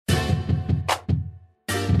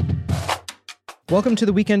Welcome to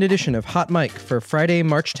the weekend edition of Hot Mic for Friday,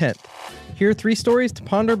 March 10th. Here are 3 stories to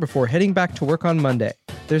ponder before heading back to work on Monday.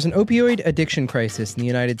 There's an opioid addiction crisis in the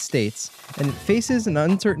United States, and it faces an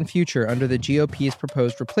uncertain future under the GOP's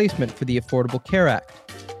proposed replacement for the Affordable Care Act.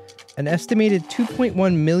 An estimated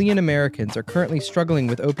 2.1 million Americans are currently struggling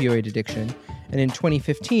with opioid addiction, and in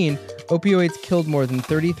 2015, opioids killed more than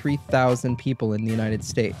 33,000 people in the United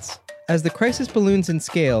States. As the crisis balloons in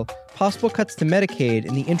scale, possible cuts to Medicaid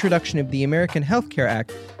and the introduction of the American Health Care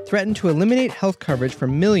Act threaten to eliminate health coverage for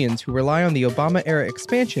millions who rely on the Obama-era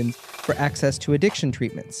expansions for access to addiction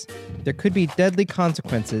treatments. There could be deadly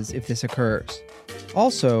consequences if this occurs.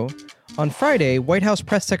 Also, on Friday, White House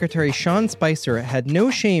Press Secretary Sean Spicer had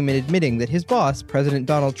no shame in admitting that his boss, President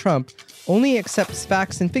Donald Trump, only accepts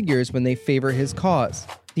facts and figures when they favor his cause.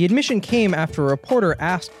 The admission came after a reporter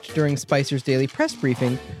asked during Spicer's daily press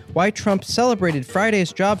briefing why Trump celebrated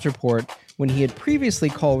Friday's jobs report when he had previously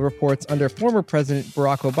called reports under former President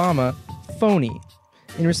Barack Obama phony.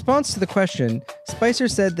 In response to the question, Spicer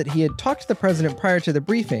said that he had talked to the president prior to the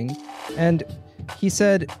briefing, and he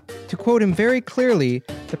said, to quote him very clearly,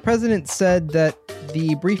 the president said that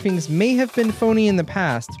the briefings may have been phony in the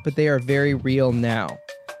past, but they are very real now.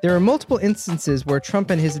 There are multiple instances where Trump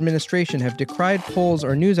and his administration have decried polls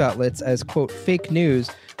or news outlets as, quote, fake news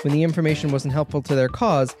when the information wasn't helpful to their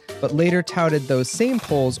cause, but later touted those same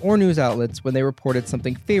polls or news outlets when they reported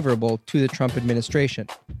something favorable to the Trump administration.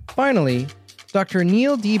 Finally, Dr.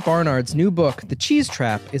 Neil D. Barnard's new book, The Cheese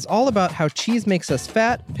Trap, is all about how cheese makes us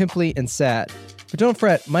fat, pimply, and sad. But don't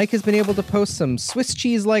fret, Mike has been able to post some Swiss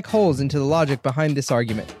cheese-like holes into the logic behind this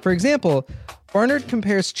argument. For example, Barnard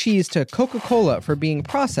compares cheese to Coca-Cola for being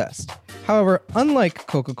processed. However, unlike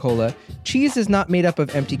Coca-Cola, cheese is not made up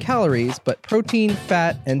of empty calories, but protein,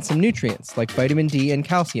 fat, and some nutrients, like vitamin D and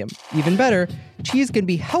calcium. Even better, cheese can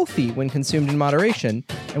be healthy when consumed in moderation,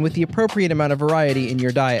 and with the appropriate amount of variety in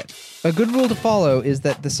your diet. A good rule to follow is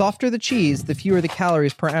that the softer the cheese, the fewer the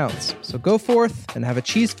calories per ounce. So go forth and have a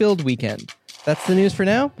cheese-filled weekend. That's the news for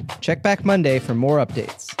now. Check back Monday for more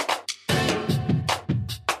updates.